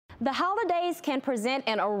The holidays can present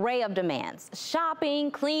an array of demands: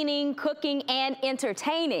 shopping, cleaning, cooking, and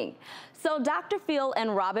entertaining. So Dr. Phil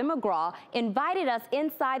and Robin McGraw invited us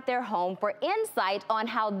inside their home for insight on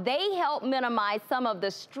how they help minimize some of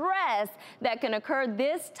the stress that can occur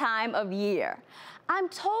this time of year. I'm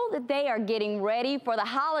told that they are getting ready for the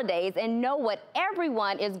holidays and know what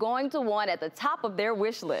everyone is going to want at the top of their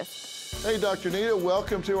wish list. Hey, Dr. Nita,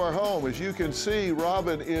 welcome to our home. As you can see,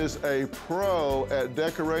 Robin is a pro at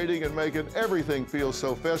decorating and making everything feel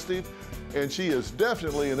so festive. And she is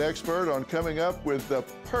definitely an expert on coming up with the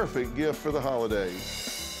perfect gift for the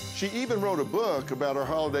holidays. She even wrote a book about our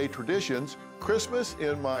holiday traditions, Christmas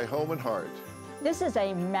in My Home and Heart. This is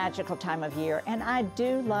a magical time of year, and I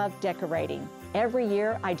do love decorating. Every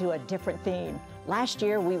year, I do a different theme. Last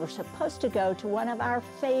year, we were supposed to go to one of our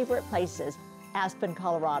favorite places, Aspen,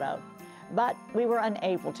 Colorado, but we were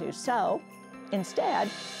unable to. So instead,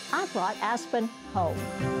 I brought Aspen home.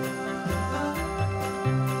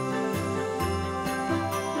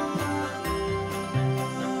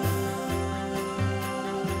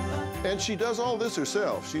 And she does all this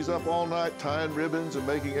herself. She's up all night tying ribbons and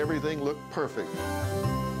making everything look perfect.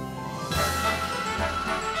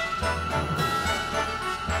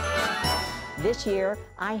 This year,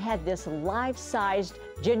 I had this life-sized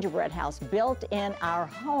gingerbread house built in our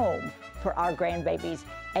home for our grandbabies,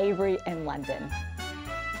 Avery and London.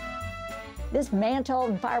 This mantle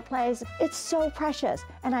and fireplace, it's so precious,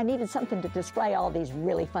 and I needed something to display all these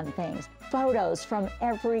really fun things. Photos from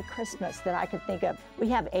every Christmas that I could think of. We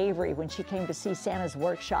have Avery when she came to see Santa's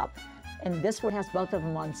workshop, and this one has both of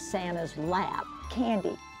them on Santa's lap.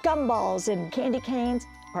 Candy, gumballs, and candy canes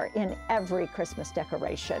are in every Christmas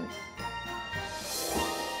decoration.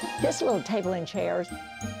 This little table and chairs,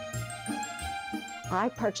 I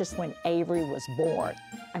purchased when Avery was born.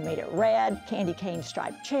 I made it red, candy cane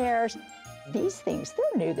striped chairs. These things,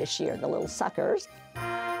 they're new this year, the little suckers.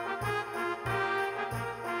 I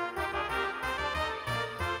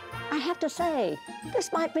have to say,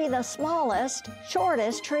 this might be the smallest,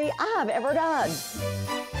 shortest tree I've ever done.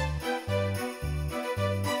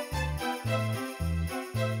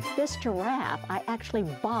 This giraffe I actually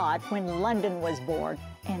bought when London was born,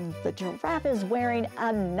 and the giraffe is wearing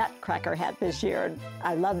a nutcracker hat this year.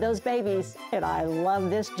 I love those babies, and I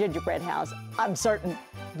love this gingerbread house. I'm certain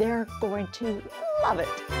they're going to love it.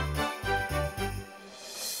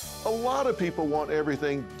 A lot of people want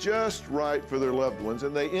everything just right for their loved ones,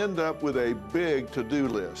 and they end up with a big to-do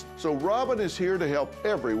list. So Robin is here to help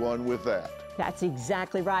everyone with that. That's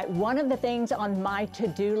exactly right. One of the things on my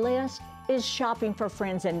to-do list is shopping for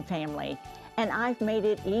friends and family. And I've made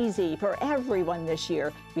it easy for everyone this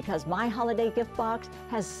year because my holiday gift box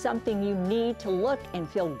has something you need to look and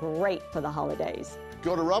feel great for the holidays.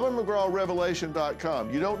 Go to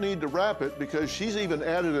RobinMcGrawRevelation.com. You don't need to wrap it because she's even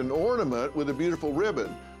added an ornament with a beautiful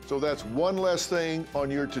ribbon. So that's one less thing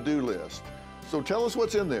on your to-do list. So tell us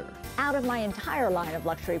what's in there. Out of my entire line of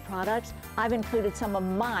luxury products, I've included some of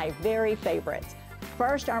my very favorites.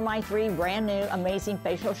 First are my 3 brand new amazing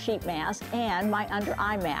facial sheet masks and my under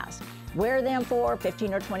eye mask. Wear them for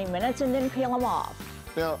 15 or 20 minutes and then peel them off.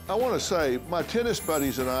 Now, I want to say, my tennis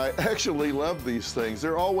buddies and I actually love these things.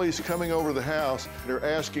 They're always coming over the house. They're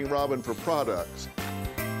asking Robin for products.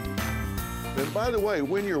 And by the way,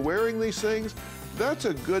 when you're wearing these things, that's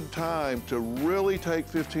a good time to really take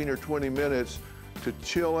 15 or 20 minutes to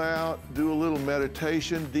chill out, do a little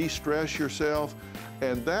meditation, de-stress yourself,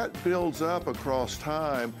 and that builds up across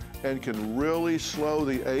time and can really slow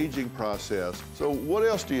the aging process. So what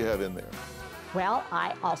else do you have in there? Well,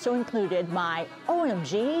 I also included my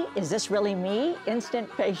OMG, Is This Really Me? Instant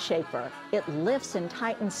Face Shaper. It lifts and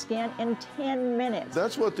tightens skin in 10 minutes.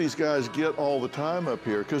 That's what these guys get all the time up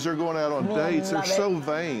here because they're going out on dates. They're so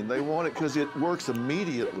vain. They want it because it works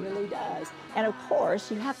immediately. It really does. And of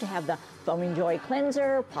course, you have to have the Foaming Joy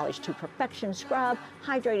Cleanser, Polish to Perfection Scrub,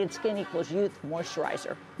 Hydrated Skin Equals Youth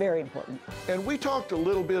Moisturizer. Very important. And we talked a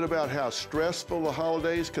little bit about how stressful the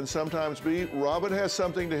holidays can sometimes be. Robin has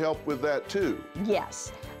something to help with that too.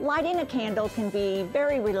 Yes. Lighting a candle can be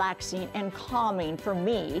very relaxing and calming for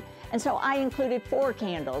me, and so I included 4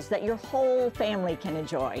 candles that your whole family can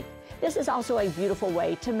enjoy. This is also a beautiful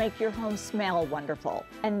way to make your home smell wonderful.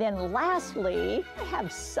 And then lastly, I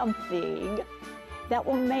have something that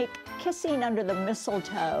will make kissing under the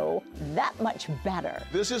mistletoe that much better.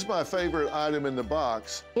 This is my favorite item in the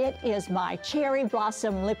box. It is my Cherry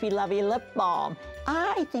Blossom Lippy Lovey Lip Balm.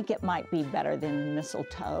 I think it might be better than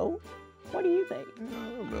mistletoe. What do you think?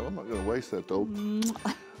 No, I'm not gonna waste that though.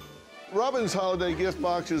 Robin's holiday gift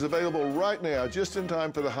box is available right now, just in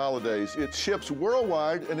time for the holidays. It ships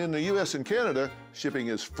worldwide, and in the US and Canada, shipping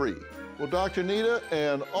is free. Well, Dr. Nita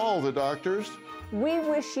and all the doctors, we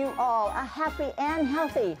wish you all a happy and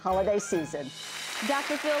healthy holiday season.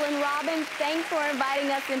 Dr. Phil and Robin, thanks for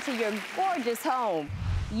inviting us into your gorgeous home.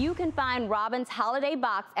 You can find Robin's holiday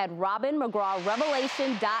box at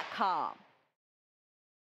robinmcgrawrevelation.com.